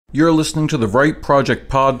You're listening to the Write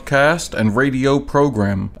Project podcast and radio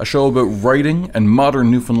program, a show about writing and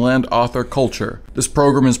modern Newfoundland author culture. This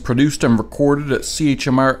program is produced and recorded at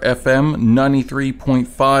CHMR FM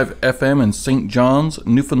 93.5 FM in St. John's,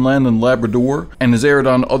 Newfoundland and Labrador, and is aired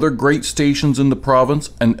on other great stations in the province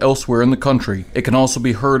and elsewhere in the country. It can also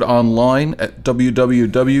be heard online at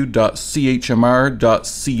www.chmr.ca.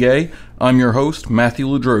 I'm your host, Matthew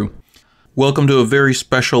Ledrew. Welcome to a very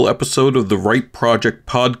special episode of the Write Project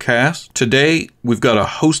podcast. Today, we've got a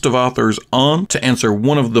host of authors on to answer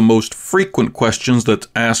one of the most frequent questions that's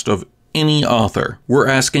asked of any author. We're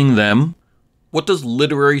asking them, what does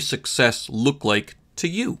literary success look like to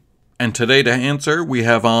you? And today to answer, we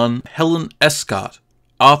have on Helen Escott,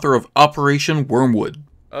 author of Operation Wormwood.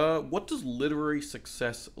 What does literary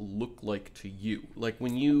success look like to you? Like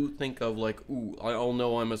when you think of I'll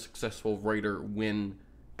know I'm a successful writer when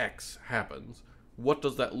X happens. What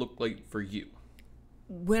does that look like for you?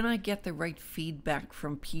 When I get the right feedback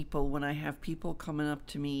from people, when I have people coming up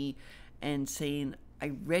to me and saying,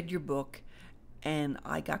 I read your book and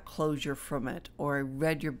I got closure from it, or I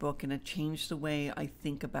read your book and it changed the way I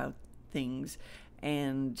think about things.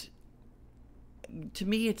 And to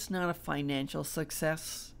me, it's not a financial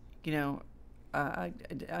success. I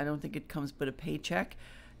don't think it comes but a paycheck.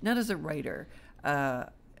 Not as a writer.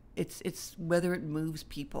 It's whether it moves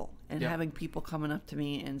people and having people coming up to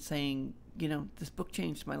me and saying, this book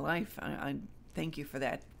changed my life. I thank you for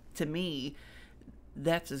that. To me,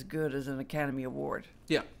 that's as good as an Academy Award.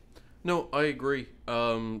 Yeah. No, I agree.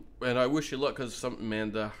 And I wish you luck because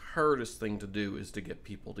the hardest thing to do is to get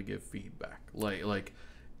people to give feedback. Like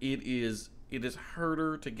it is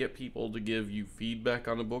harder to get people to give you feedback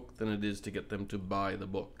on a book than it is to get them to buy the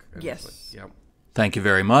book. And yes. Thank you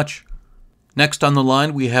very much. Next on the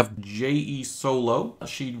line, we have J.E. Solo.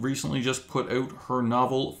 She recently just put out her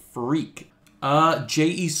novel, Freak.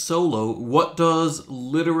 J.E. Solo, what does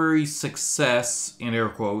literary success, in air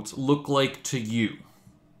quotes, look like to you?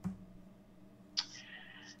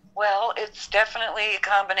 Well, it's definitely a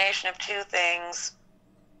combination of two things.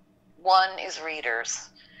 One is readers.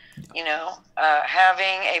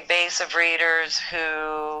 Having a base of readers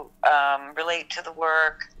who relate to the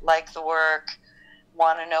work, like the work,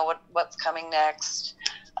 want to know what's coming next,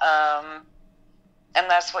 and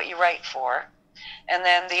that's what you write for. And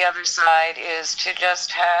then the other side is to just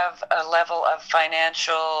have a level of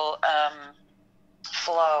financial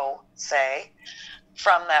flow, say,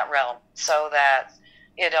 from that realm, so that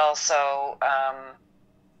it also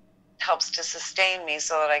helps to sustain me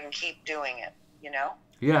so that I can keep doing it,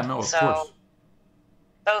 Yeah, no, of course.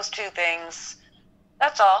 Those two things,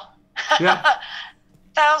 that's all. Yeah.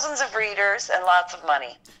 Thousands of readers and lots of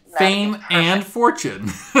money. Fame and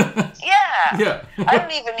fortune. Yeah. I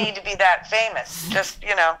don't even need to be that famous. Just,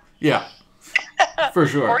 Yeah, for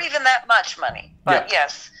sure. Or even that much money. But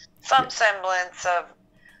yes, some semblance of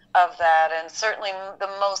that. And certainly the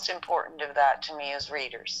most important of that to me is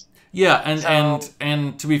readers. Yeah,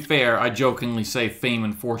 and to be fair, I jokingly say fame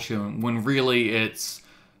and fortune when really it's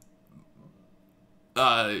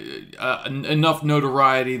enough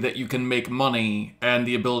notoriety that you can make money and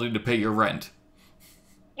the ability to pay your rent.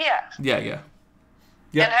 Yeah. Yeah.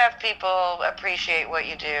 And have people appreciate what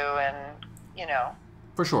you do and,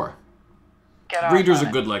 For sure. Get off Readers on are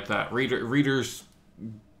it. good like that. Readers...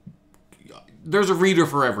 There's a reader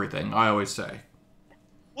for everything, I always say.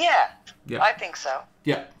 Yeah. I think so.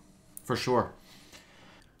 Yeah, for sure.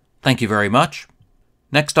 Thank you very much.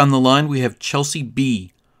 Next on the line, we have Chelsea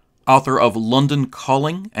B., author of London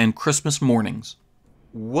Calling and Christmas Mornings.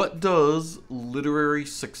 What does literary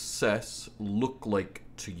success look like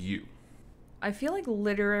to you? I feel like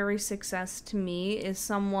literary success to me is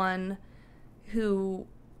someone who,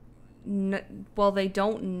 they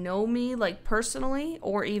don't know me personally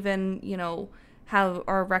or even,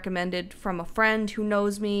 are recommended from a friend who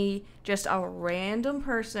knows me, just a random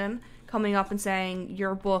person coming up and saying,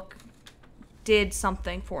 your book did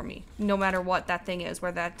something for me, no matter what that thing is,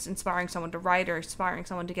 whether that's inspiring someone to write or inspiring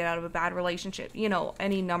someone to get out of a bad relationship,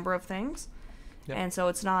 any number of things. Yep. And so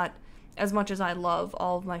it's not, as much as I love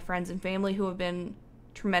all of my friends and family who have been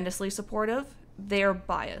tremendously supportive, they're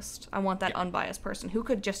biased. I want that unbiased person who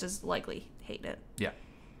could just as likely hate it. Yeah.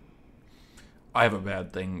 I have a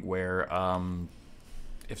bad thing where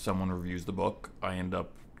if someone reviews the book, I end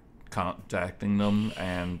up contacting them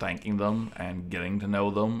and thanking them and getting to know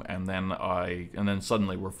them, and then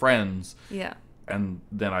suddenly we're friends. Yeah. And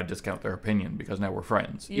then I discount their opinion because now we're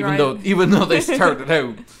friends, even though they started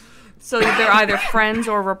out. So they're either friends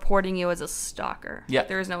or reporting you as a stalker. Yeah.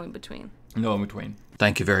 There is no in between. No in between.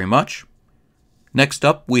 Thank you very much. Next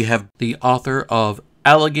up, we have the author of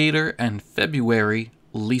Alligator and February,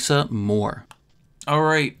 Lisa Moore. All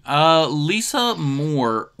right, Lisa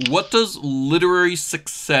Moore, what does literary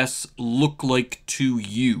success look like to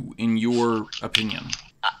you, in your opinion?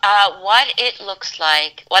 What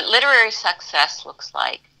literary success looks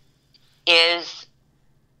like is,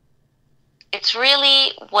 it's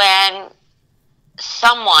really when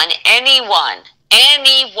someone, anyone,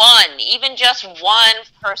 even just one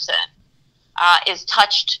person, is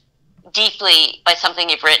touched deeply by something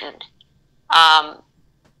you've written.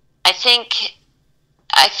 I think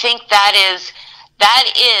that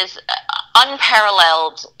is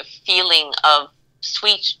unparalleled feeling of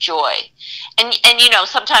sweet joy, and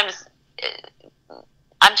sometimes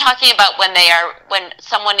I'm talking about when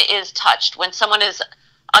someone is touched, when someone has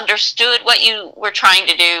understood what you were trying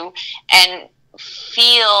to do, and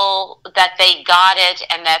feel that they got it,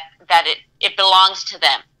 and that it belongs to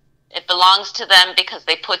them. It belongs to them because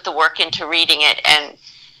they put the work into reading it, and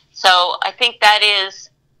so I think that is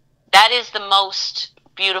the most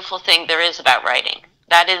beautiful thing there is about writing.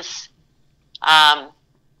 That is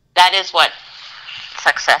what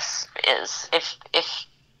success is.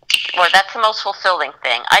 Or that's the most fulfilling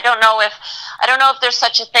thing. I don't know if there's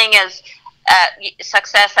such a thing as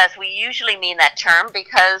success as we usually mean that term,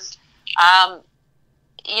 because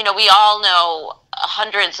we all know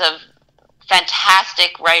hundreds of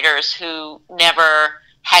fantastic writers who never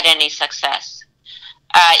had any success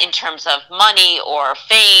in terms of money or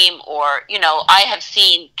fame, or I have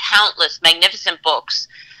seen countless magnificent books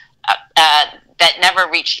that never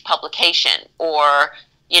reached publication, or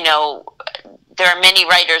there are many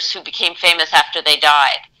writers who became famous after they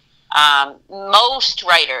died. Most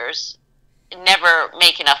writers never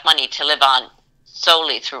make enough money to live on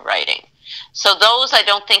solely through writing. So those, I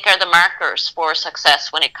don't think, are the markers for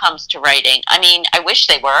success when it comes to writing. I mean, I wish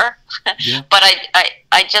they were, yeah. But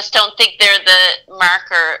I just don't think they're the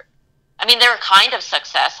marker. I mean, they're a kind of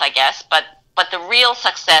success, I guess, but the real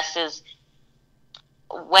success is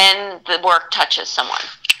when the work touches someone.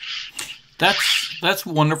 That's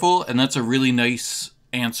wonderful, and that's a really nice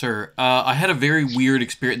answer. I had a very weird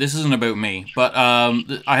experience. This isn't about me, but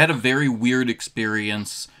I had a very weird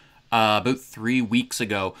experience about 3 weeks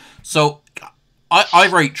ago. So I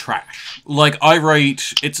write trash. Like,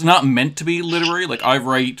 it's not meant to be literary. Like, I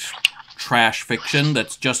write trash fiction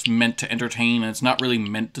that's just meant to entertain, and it's not really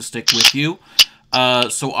meant to stick with you.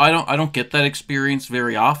 So I don't get that experience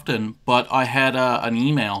very often, but I had an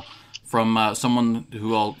email from someone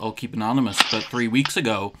who I'll keep anonymous, but 3 weeks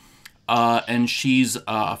ago, and she's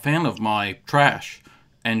a fan of my trash,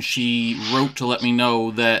 and she wrote to let me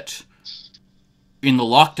know that in the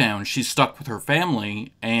lockdown, she's stuck with her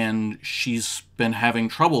family, and she's been having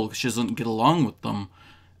trouble because she doesn't get along with them,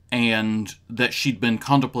 and that she'd been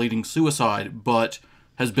contemplating suicide, but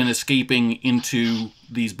has been escaping into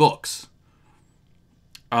these books.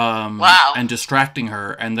 Wow. And distracting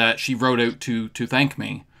her, and that she wrote out to thank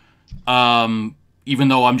me. Even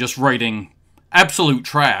though I'm just writing absolute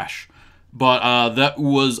trash. But that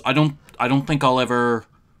was, I don't think I'll ever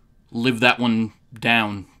live that one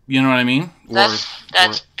down. You know what I mean?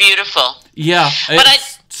 That's beautiful. Yeah,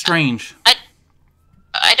 it's strange.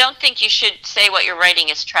 I don't think you should say what you're writing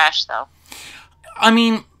is trash, though. I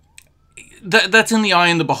mean, that's in the eye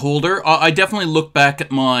of the beholder. I definitely look back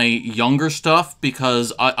at my younger stuff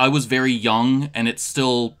because I was very young and it's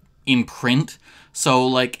still in print. So,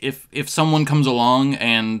 like, if someone comes along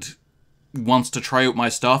and wants to try out my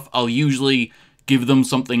stuff, I'll usually give them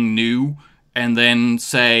something new and then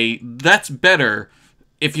say, that's better.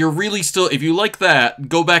 If you like that,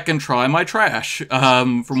 go back and try my trash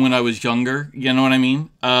from when I was younger. You know what I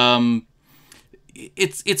mean?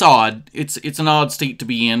 It's odd. It's an odd state to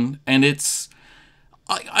be in, and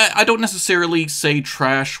I don't necessarily say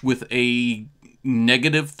trash with a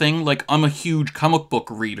negative thing. Like, I'm a huge comic book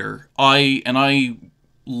reader. I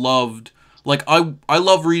love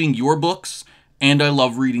reading your books, and I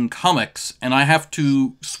love reading comics, and I have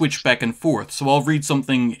to switch back and forth. So I'll read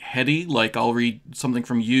something heady, like I'll read something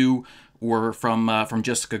from you or from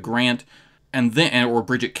Jessica Grant, or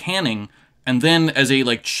Bridget Canning, and then as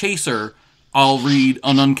a chaser, I'll read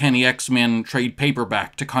an Uncanny X-Men trade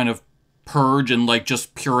paperback to kind of purge and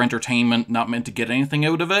just pure entertainment, not meant to get anything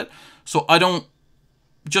out of it. So I don't,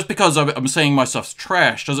 just because I'm saying my stuff's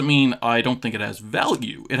trash doesn't mean I don't think it has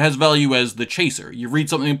value. It has value as the chaser. You read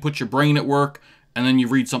something and put your brain at work, and then you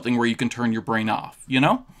read something where you can turn your brain off, you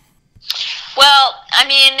know? Well, I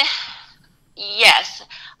mean, yes,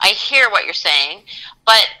 I hear what you're saying,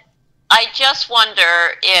 but I just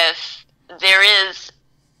wonder if there is,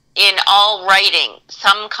 in all writing,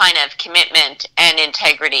 some kind of commitment and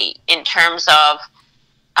integrity in terms of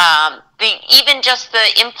Even just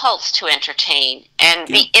the impulse to entertain and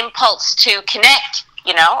the impulse to connect.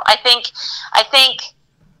 You know, I think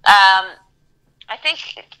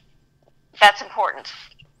that's important.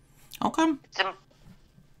 Okay.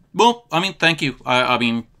 Well, I mean, thank you. I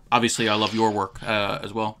mean, obviously, I love your work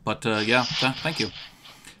as well. But yeah, thank you.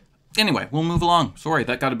 Anyway, we'll move along. Sorry,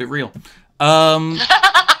 that got a bit real.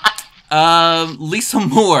 Lisa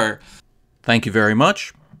Moore, thank you very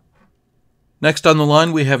much. Next on the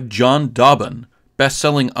line, we have Jon Dobbin,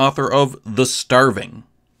 best-selling author of The Starving.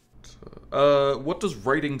 What does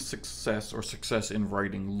writing success or success in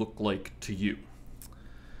writing look like to you?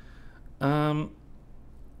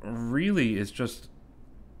 Really, it's just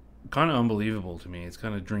kind of unbelievable to me. It's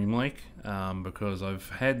kind of dreamlike, because I've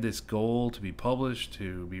had this goal to be published,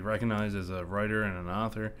 to be recognized as a writer and an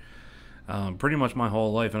author, pretty much my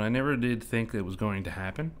whole life, and I never did think it was going to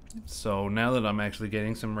happen. So now that I'm actually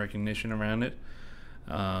getting some recognition around it,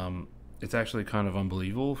 it's actually kind of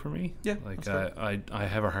unbelievable for me. Yeah, like I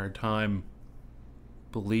have a hard time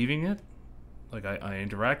believing it. Like I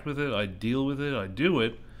interact with it, I deal with it, I do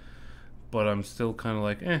it, but I'm still kind of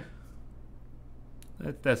like,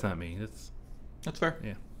 that's not me. That's fair.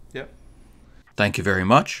 Yeah. Yeah. Thank you very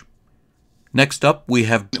much. Next up, we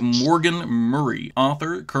have Morgan Murray,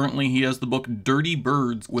 author. Currently, he has the book Dirty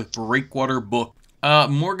Birds with Breakwater Book.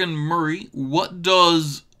 Morgan Murray, what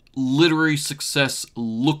does literary success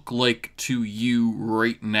look like to you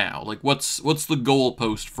right now? Like, what's the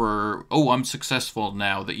goalpost for, I'm successful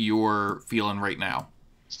now, that you're feeling right now?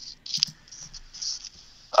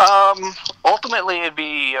 Ultimately, it'd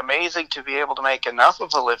be amazing to be able to make enough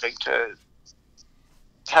of a living to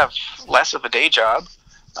have less of a day job.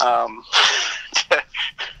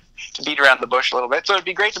 To beat around the bush a little bit. So it'd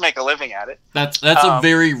be great to make a living at it. That's a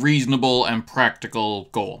very reasonable and practical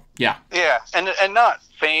goal. Yeah. Yeah, and not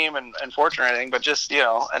fame and fortune or anything, but just,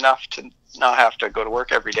 enough to not have to go to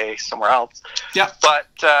work every day somewhere else. Yeah. But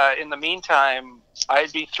in the meantime,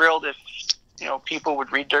 I'd be thrilled if, people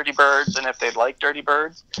would read Dirty Birds and if they'd like Dirty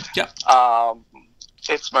Birds. Yeah.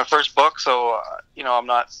 It's my first book, so, I'm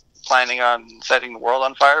not planning on setting the world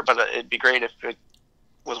on fire, but it'd be great if it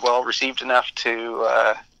was well received enough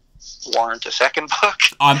to warrant a second book.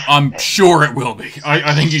 I'm sure it will be.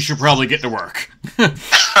 I think you should probably get to work. All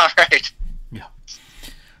right. Yeah.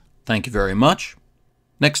 Thank you very much.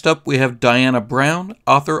 Next up, we have Dianna Brown,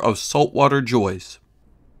 author of Saltwater Joys.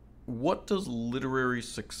 What does literary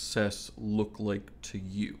success look like to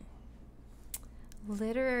you?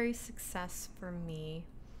 Literary success for me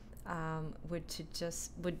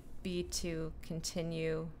would be to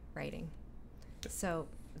continue writing. So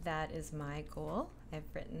that is my goal. I've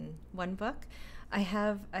written one book. I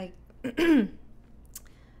have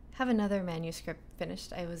another manuscript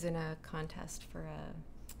finished. I was in a contest for a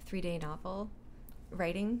 3-day novel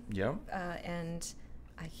writing. Yeah. And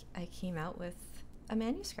I came out with a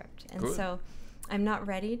manuscript. And Good. So I'm not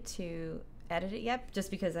ready to edit it yet, just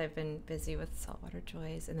because I've been busy with Saltwater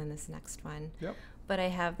Joys and then this next one. Yep. But I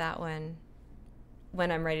have that one. When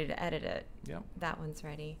I'm ready to edit it, Yep. that one's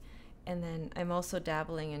ready. And then I'm also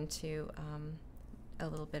dabbling into a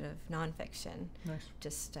little bit of nonfiction. Nice.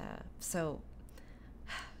 Just so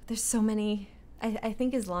there's so many. I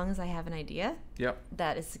think as long as I have an idea, Yep.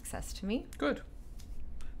 that is success to me. Good.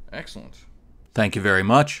 Excellent. Thank you very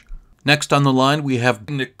much. Next on the line, we have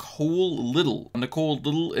Nicole Little. Nicole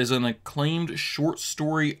Little is an acclaimed short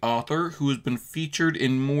story author who has been featured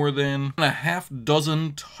in more than a half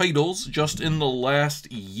dozen titles just in the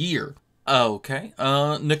last year. Okay.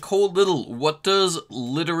 Nicole Little, what does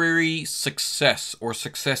literary success or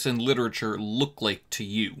success in literature look like to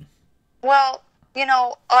you? Well,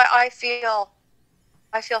 I feel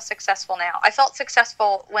successful now. I felt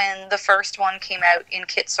successful when the first one came out in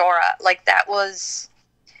Kitsora. Like, that was,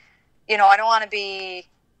 I don't want to be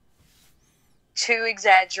too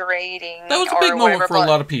exaggerating. That was a big moment for a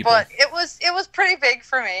lot of people. But it was pretty big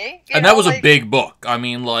for me. And that was a big book. I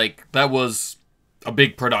mean, that was a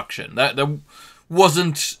big production. That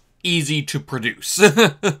wasn't easy to produce.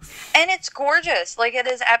 And it's gorgeous. Like, it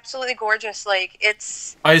is absolutely gorgeous. Like,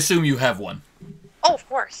 it's... I assume you have one. Oh, of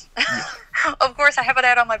course. Yeah. Of course, I have it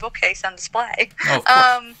out on my bookcase on display. Oh, of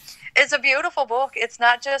course. It's a beautiful book. It's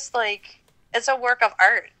not just like... It's a work of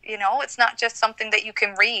art, It's not just something that you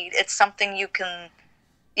can read. It's something you can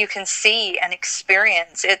see and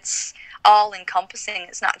experience. It's all-encompassing.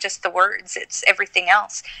 It's not just the words. It's everything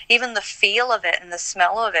else. Even the feel of it and the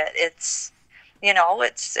smell of it. It's,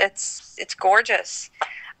 it's gorgeous.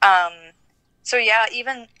 So yeah,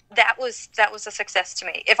 even that was a success to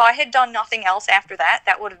me. If I had done nothing else after that,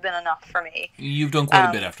 that would have been enough for me. You've done quite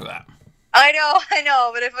a bit after that. I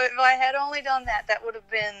know, but if I had only done that, that would have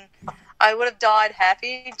been, I would have died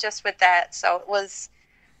happy just with that. So it was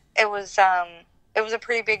a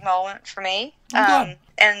pretty big moment for me.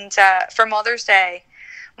 And for Mother's Day,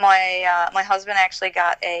 my husband actually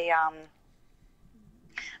got a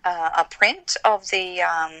print of the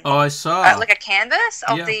I saw like a canvas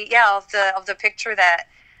of the picture that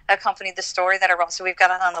accompanied the story that I wrote. So we've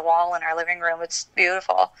got it on the wall in our living room. It's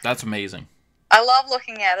beautiful. That's amazing. I love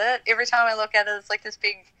looking at it. Every time I look at it, it's like this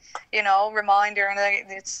big, reminder, and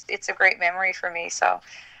it's a great memory for me. So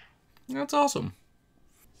that's awesome.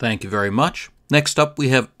 Thank you very much. Next up, we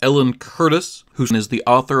have Ellen Curtis, who is the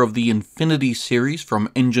author of the Infinity series from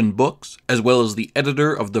Engine Books, as well as the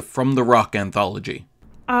editor of the From the Rock anthology.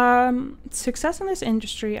 Success in this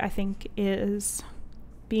industry, I think, is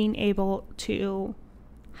being able to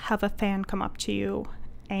have a fan come up to you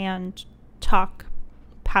and talk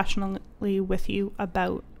passionately with you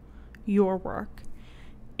about your work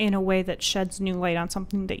in a way that sheds new light on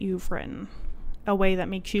something that you've written, a way that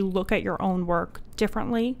makes you look at your own work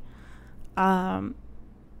differently, and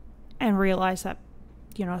realize that,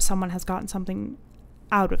 someone has gotten something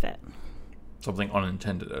out of it. Something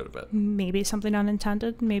unintended out of it. Maybe something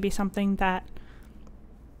unintended, maybe something that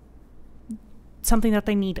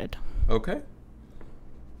they needed. Okay.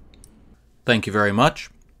 Thank you very much.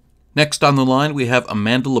 Next on the line, we have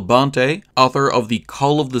Amanda Labonte, author of the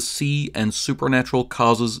Call of the Sea and Supernatural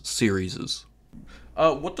Causes series.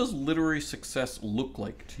 What does literary success look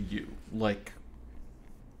like to you?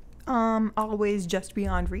 Always just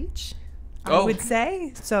beyond reach, I would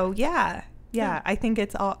say. So, yeah. I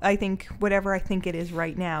think whatever I think it is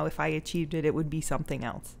right now, if I achieved it, it would be something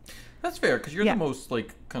else. That's fair, because you're the most,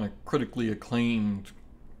 kind of critically acclaimed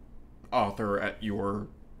author at your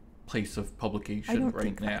place of publication right now. I don't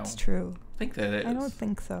think that's true. I think that is. I don't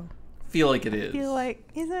think so. I feel like it is. I feel like,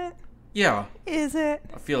 is it? Yeah. Is it?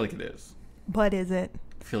 I feel like it is. But is it?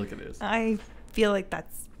 I feel like it is. I feel like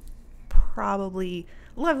that's probably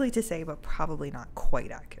lovely to say, but probably not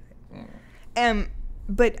quite accurate.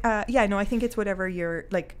 But I think it's whatever you're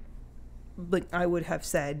like I would have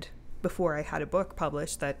said before I had a book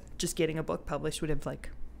published, that just getting a book published would have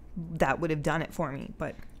that would have done it for me.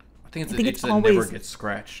 But I think it always never gets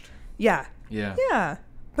scratched. Yeah. Yeah. Yeah.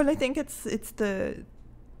 But I think it's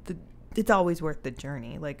always worth the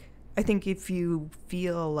journey. I think if you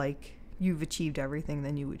feel like you've achieved everything,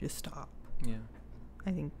 then you would just stop. Yeah.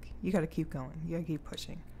 I think you got to keep going. You got to keep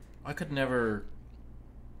pushing. I could never.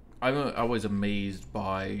 I'm always amazed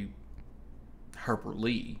by Harper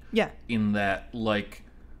Lee. Yeah. In that,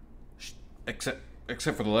 except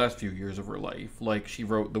for the last few years of her life, she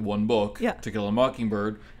wrote the one book, To Kill a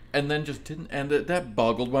Mockingbird, and then just didn't. And that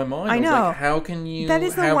boggled my mind. I know. How can you that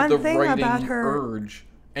is the have one the thing writing about her urge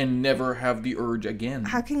and never have the urge again?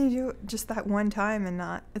 How can you do it just that one time and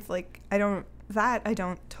not? It's I don't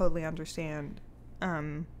totally understand.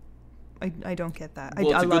 I don't get that.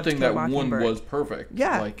 Well, it's a good thing that one was perfect.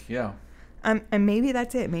 Yeah. Yeah. And maybe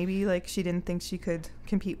that's it. Maybe she didn't think she could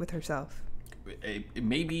compete with herself.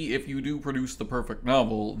 Maybe if you do produce the perfect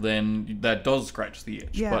novel, then that does scratch the itch.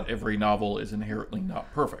 Yeah. But every novel is inherently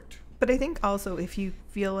not perfect. But I think also if you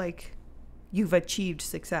feel like you've achieved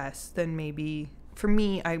success, then maybe for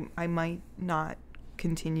me, I might not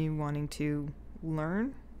continue wanting to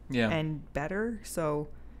learn and better. So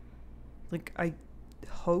I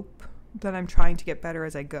hope that I'm trying to get better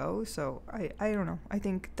as I go. So I don't know. I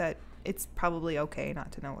think that it's probably okay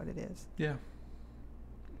not to know what it is. Yeah.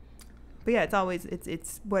 But yeah, it's always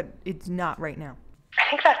it's what it's not right now. I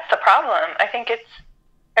think that's the problem. I think it's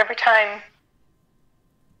every time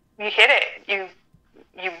you hit it,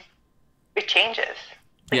 it changes.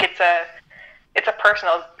 It's a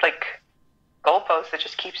personal goalpost that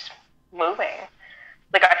just keeps moving.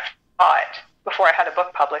 I thought before I had a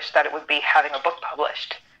book published that it would be having a book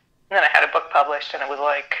published, and then I had a book published and it was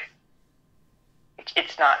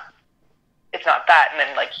it's not that, and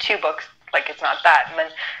then 2 books it's not that, and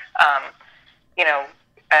then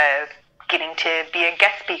getting to be a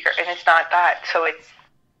guest speaker, and it's not that. So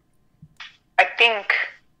I think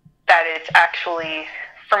that it's actually,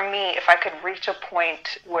 for me, if I could reach a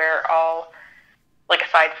point where I'll,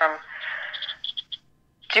 aside from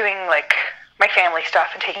doing my family stuff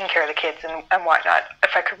and taking care of the kids and whatnot,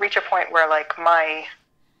 if I could reach a point where my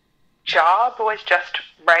job was just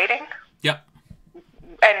writing. Yeah.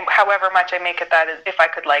 And however much I make at that, if I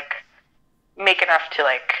could make enough to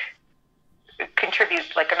contribute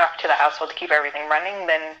enough to the household to keep everything running,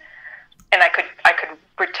 then, and I could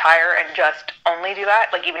retire and just only do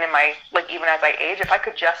that, even in my even as I age, if I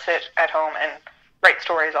could just sit at home and write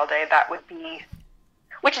stories all day, that would be,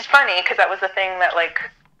 which is funny because that was the thing that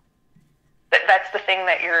that's the thing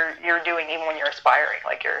that you're doing even when you're aspiring.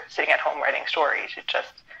 Like, you're sitting at home writing stories. It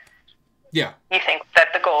just, yeah, you think that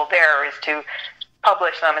the goal there is to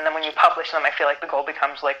publish them, and then when you publish them, I feel like the goal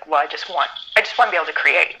becomes like, well, I just want to be able to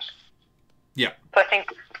create. Yeah. So I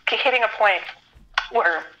think hitting a point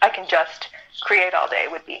where I can just create all day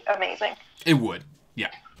would be amazing. It would. Yeah.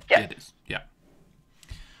 It is. Yeah.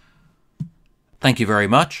 Thank you very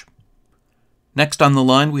much. Next on the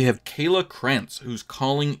line, we have Kayla Krantz, who's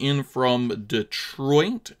calling in from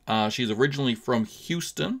Detroit. She's originally from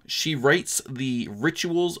Houston. She writes the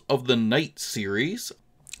Rituals of the Night series.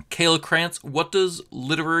 Kayla Krantz, what does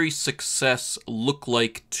literary success look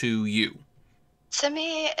like to you? To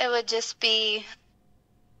me, it would just be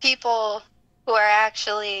people who are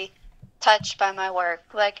actually touched by my work.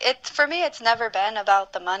 Like, for me, it's never been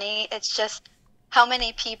about the money. It's just how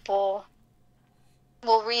many people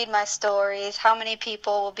will read my stories, how many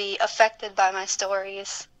people will be affected by my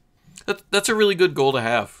stories. That's a really good goal to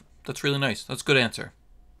have. That's really nice. That's a good answer.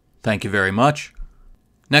 Thank you very much.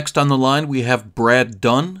 Next on the line, we have Brad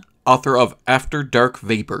Dunne, author of After Dark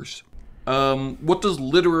Vapors. What does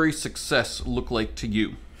literary success look like to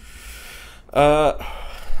you?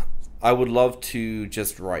 I would love to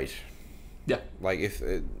just write. Yeah. Like,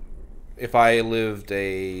 if I lived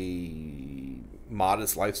a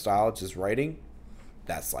modest lifestyle just writing,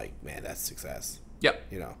 that's like, man, that's success. Yep.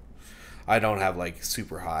 You know, I don't have like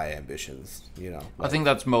super high ambitions, you know. I think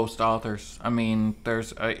that's most authors. I mean,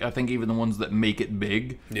 I think even the ones that make it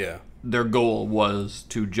big, yeah, their goal was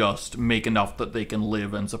to just make enough that they can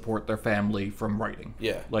live and support their family from writing.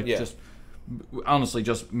 Yeah. Like, just, honestly,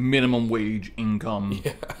 just minimum wage income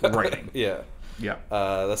writing. Yeah. Yeah.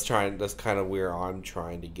 That's kind of where I'm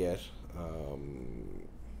trying to get.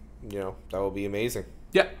 You know, that would be amazing.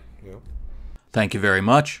 Yeah. You know? Thank you very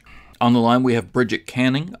much. On the line, we have Bridget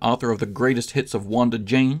Canning, author of The Greatest Hits of Wanda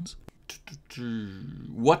Janes.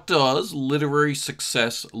 What does literary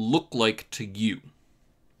success look like to you?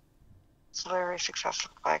 What's literary success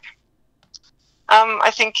look like?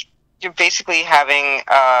 I think you're basically having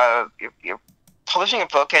you're publishing a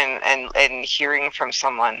book and hearing from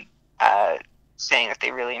someone saying that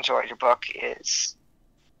they really enjoyed your book is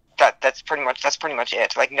that's pretty much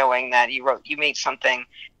it. Like, knowing that you made something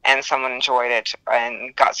and someone enjoyed it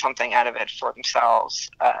and got something out of it for themselves.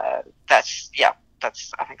 I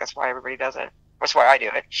think that's why everybody does it. That's why I do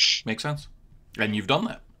it. Makes sense. And you've done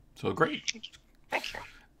that. So great. Thank you.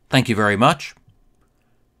 Thank you very much.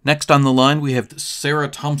 Next on the line, we have Sarah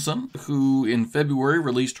Thompson, who in February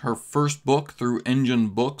released her first book through Engine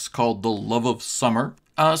Books called The Love of Summer.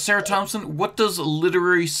 Sarah Thompson, what does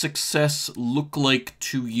literary success look like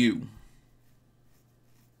to you?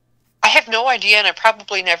 I have no idea, and I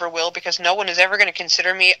probably never will, because no one is ever going to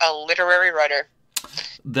consider me a literary writer.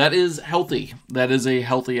 That is healthy. That is a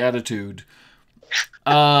healthy attitude.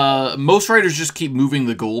 Most writers just keep moving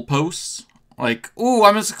the goalposts. Like, ooh,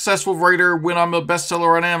 I'm a successful writer when I'm a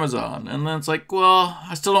bestseller on Amazon. And then it's like, well,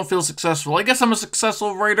 I still don't feel successful. I guess I'm a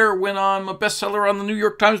successful writer when I'm a bestseller on the New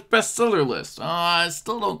York Times bestseller list. I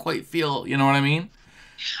still don't quite feel, you know what I mean?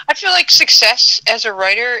 I feel like success as a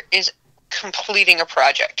writer is completing a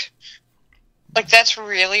project. Like, that's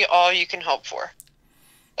really all you can hope for.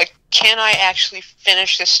 Like, can I actually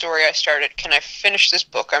finish this story I started? Can I finish this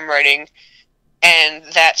book I'm writing? And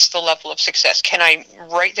that's the level of success. Can I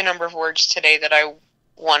write the number of words today that I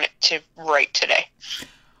want it to write today?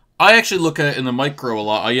 I actually look at it in the micro a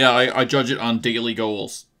lot. I judge it on daily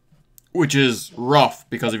goals, which is rough,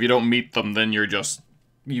 because if you don't meet them, then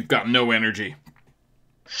you've got no energy.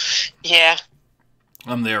 Yeah.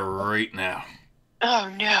 I'm there right now.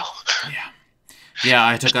 Oh, no. Yeah,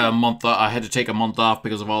 I took a month. I had to take a month off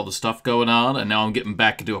because of all the stuff going on, and now I'm getting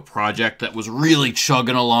back into a project that was really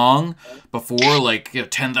chugging along before, like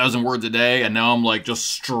 10,000 words a day, and now I'm like just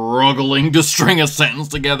struggling to string a sentence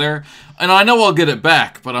together. And I know I'll get it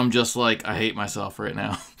back, but I'm just like, I hate myself right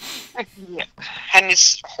now. Yeah, and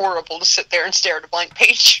it's horrible to sit there and stare at a blank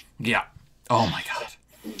page. Yeah. Oh my god.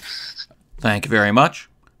 Thank you very much.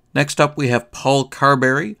 Next up, we have Paul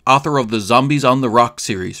Carberry, author of the Zombies on the Rock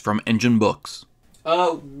series from Engine Books.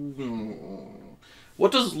 What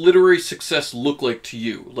does literary success look like to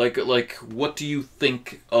you? Like, what do you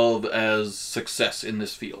think of as success in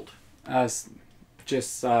this field? As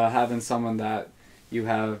just having someone that you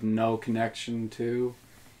have no connection to,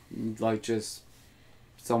 like just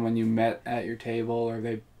someone you met at your table, or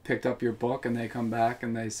they picked up your book and they come back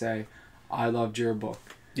and they say, I loved your book.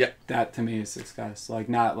 Yeah. That to me is success. Like,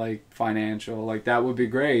 not like financial. Like, that would be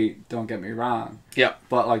great, don't get me wrong. Yeah.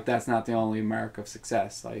 But like, that's not the only mark of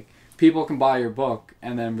success. Like, people can buy your book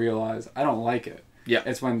and then realize, I don't like it. Yeah.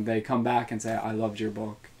 It's when they come back and say, I loved your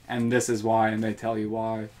book. and this is why, and they tell you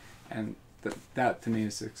why, and that to me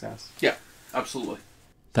is success. Yeah, absolutely.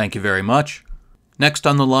 Thank you very much. Next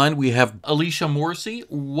on the line, we have Alisha Morrissey.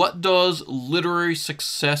 What does literary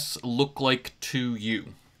success look like to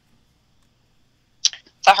you?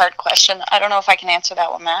 It's a hard question. I don't know if I can answer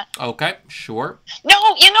that one, Matt. Okay, sure.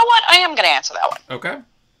 No, you know what? I am going to answer that one. Okay.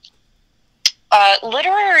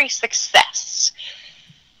 Literary success,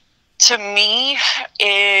 to me,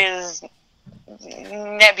 is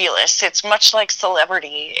nebulous. It's much like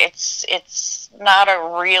celebrity. It's not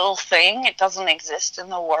a real thing. It doesn't exist in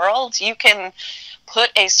the world. You can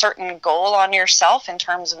put a certain goal on yourself in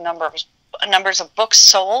terms of numbers of books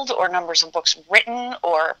sold or numbers of books written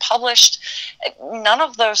or published. None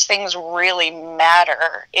of those things really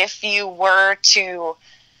matter. If you were to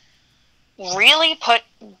really put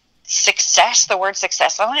success, the word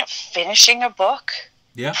success on it, finishing a book,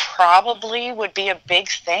 probably would be a big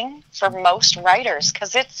thing for most writers,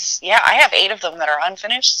 because I have 8 of them that are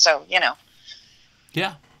unfinished, so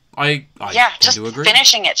Yeah, I just do agree.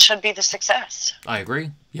 Finishing it should be the success. I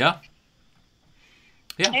agree. Yeah,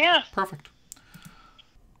 perfect.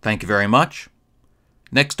 Thank you very much.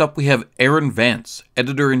 Next up, we have Erin Vance,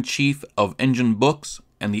 editor-in-chief of Engine Books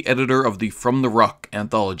and the editor of the From the Rock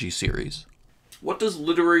anthology series. What does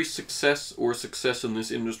literary success or success in this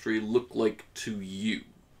industry look like to you?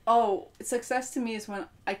 Oh, success to me is when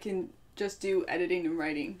I can just do editing and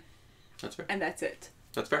writing. That's fair. And that's it.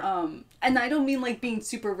 That's fair. And I don't mean like being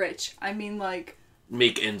super rich. I mean like...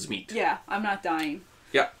 make ends meet. Yeah, I'm not dying.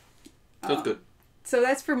 Yeah, that's good. So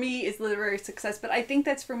that's for me is literary success. But I think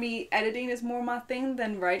that's for me, editing is more my thing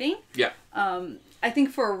than writing. Yeah. I think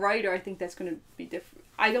for a writer, I think that's going to be different.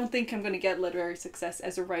 I don't think I'm going to get literary success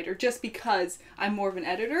as a writer just because I'm more of an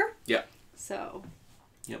editor. Yeah. So...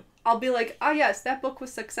 Yep. I'll be like, oh yes, that book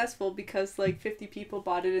was successful because like 50 people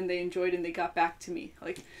bought it and they enjoyed it and they got back to me.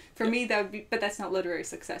 Like for me that would be, but that's not literary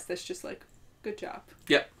success. That's just like, good job.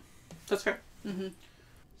 Yeah, that's fair. Mm-hmm.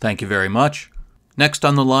 Thank you very much. Next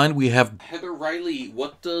on the line we have Heather Reilly.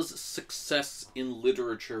 What does success in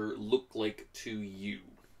literature look like to you?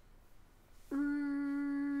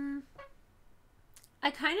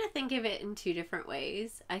 I kind of think of it in 2 different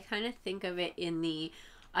ways. I kind of think of it in the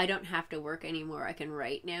I don't have to work anymore, I can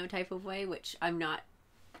write now type of way, which I'm not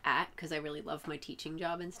at because I really love my teaching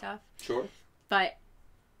job and stuff. Sure. But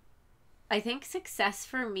I think success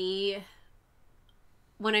for me,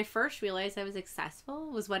 when I first realized I was successful,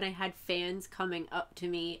 was when I had fans coming up to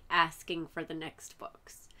me asking for the next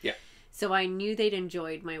books. Yeah. So I knew they'd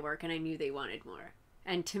enjoyed my work and I knew they wanted more.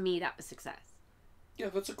 And to me, that was success. Yeah,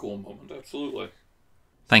 that's a cool moment, absolutely.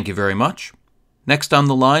 Thank you very much. Next on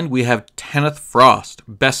the line, we have Tanith Frost,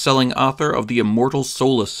 best-selling author of the Immortal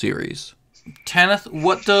Solace series. Tanith,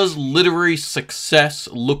 what does literary success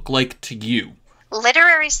look like to you?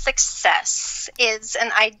 Literary success is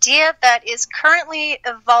an idea that is currently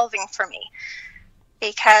evolving for me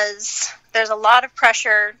because there's a lot of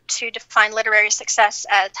pressure to define literary success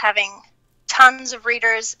as having tons of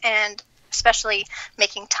readers and especially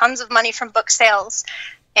making tons of money from book sales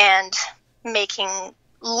and making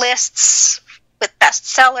lists with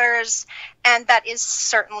bestsellers, and that is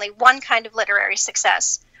certainly one kind of literary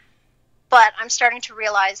success. But I'm starting to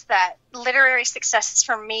realize that literary success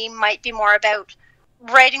for me might be more about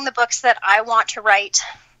writing the books that I want to write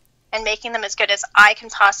and making them as good as I can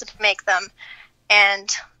possibly make them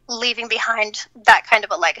and leaving behind that kind of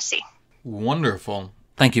a legacy. Wonderful.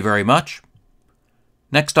 Thank you very much.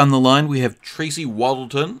 Next on the line, we have Tracey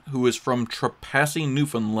Waddleton, who is from Trepassey,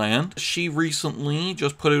 Newfoundland. She recently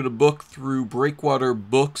just put out a book through Breakwater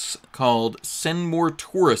Books called Send More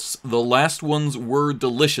Tourists. The last ones were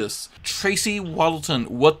delicious. Tracey Waddleton,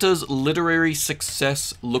 what does literary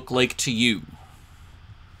success look like to you?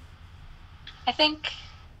 I think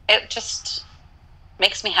it just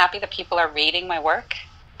makes me happy that people are reading my work.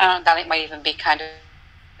 That might even be kind of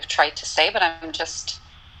trite to say, but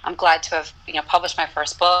I'm glad to have published my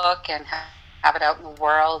first book and have it out in the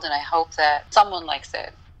world, and I hope that someone likes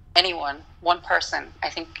it. Anyone, one person. I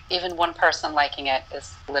think even one person liking it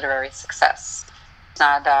is literary success. It's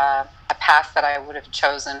not a path that I would have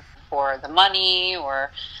chosen for the money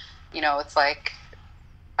or, it's like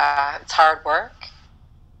it's hard work.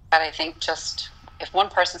 But I think just if one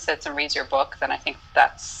person sits and reads your book, then I think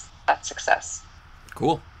that's success.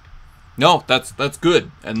 Cool. No, that's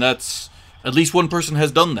good, and that's. At least one person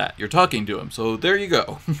has done that. You're talking to him, so there you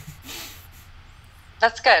go.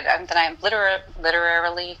 That's good. And then I'm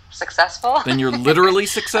literarily successful. Then you're literally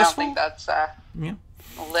successful? I don't think that's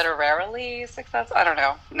literarily successful. I don't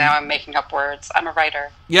know. Now I'm making up words. I'm a writer.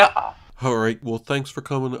 Yeah. All right, well, thanks for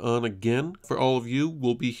coming on again. For all of you,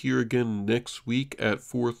 we'll be here again next week at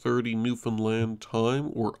 4:30 Newfoundland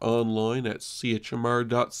time or online at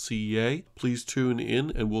chmr.ca. Please tune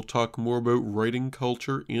in and we'll talk more about writing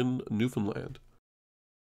culture in Newfoundland.